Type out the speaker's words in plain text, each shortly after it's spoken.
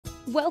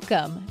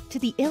Welcome to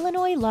the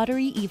Illinois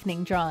Lottery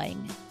Evening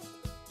Drawing.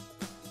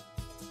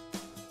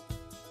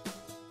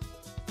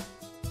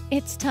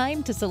 It's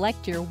time to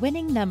select your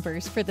winning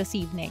numbers for this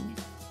evening.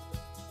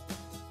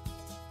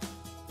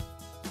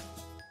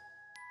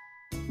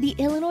 The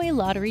Illinois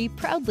Lottery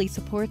proudly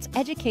supports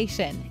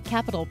education,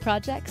 capital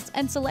projects,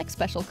 and select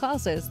special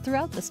causes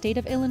throughout the state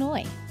of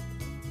Illinois.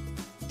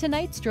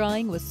 Tonight's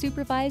drawing was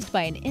supervised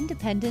by an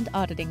independent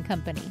auditing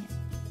company.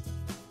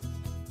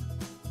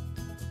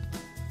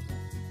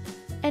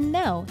 And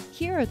now,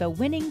 here are the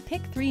winning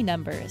Pick 3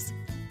 numbers: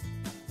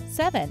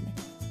 7,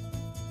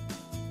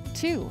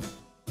 2,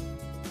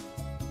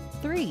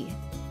 3,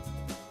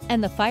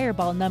 and the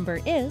fireball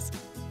number is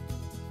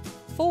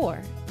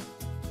 4.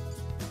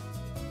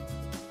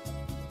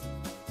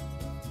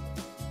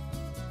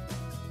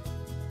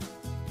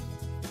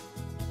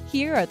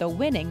 Here are the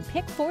winning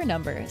Pick 4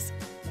 numbers: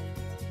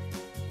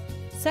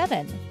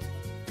 7,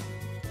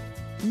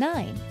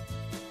 9,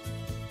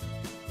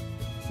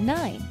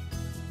 9,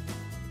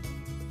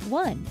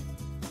 1,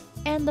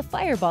 and the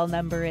fireball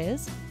number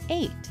is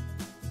 8.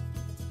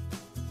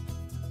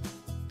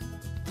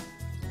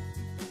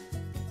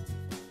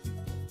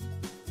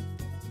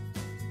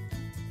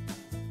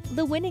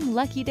 The winning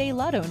Lucky Day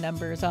Lotto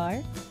numbers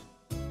are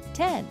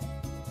 10,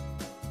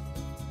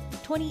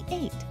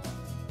 28,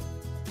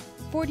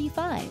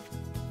 45,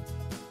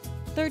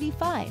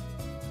 35,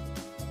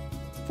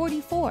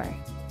 44.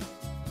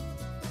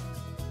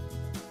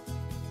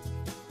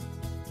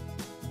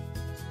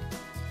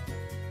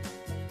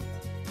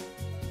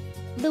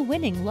 The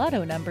winning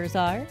Lotto numbers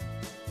are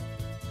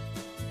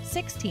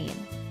 16,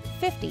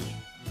 50,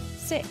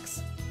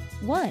 6,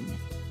 1,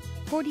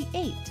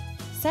 48,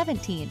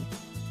 17.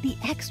 The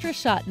extra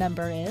shot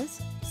number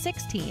is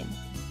 16.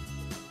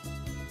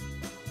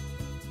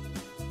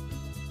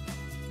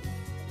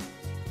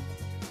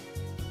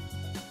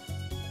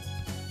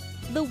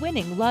 The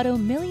winning Lotto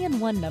Million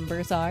 1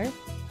 numbers are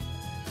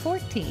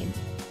 14,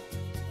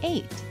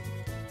 8,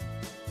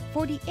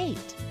 48,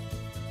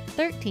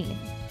 13,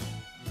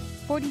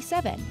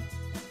 47,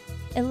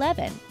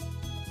 11.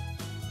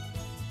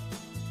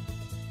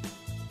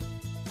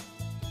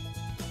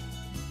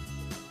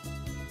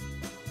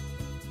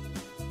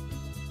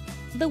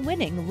 The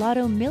winning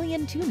Lotto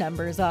Million 2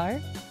 numbers are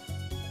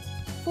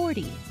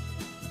 40,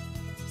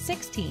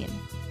 16,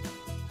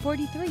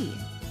 43,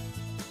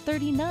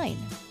 39,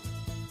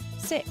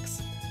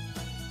 6,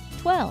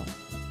 12.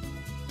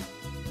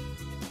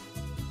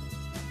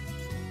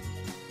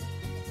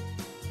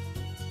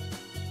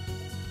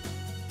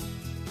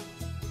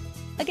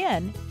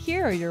 Again,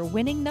 here are your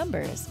winning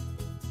numbers.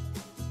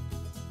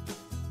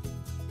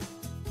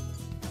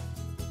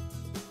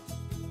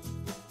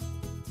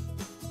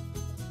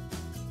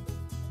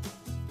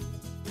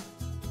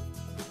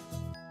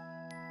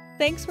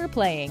 Thanks for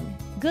playing.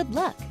 Good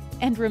luck,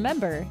 and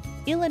remember,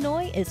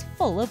 Illinois is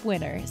full of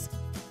winners.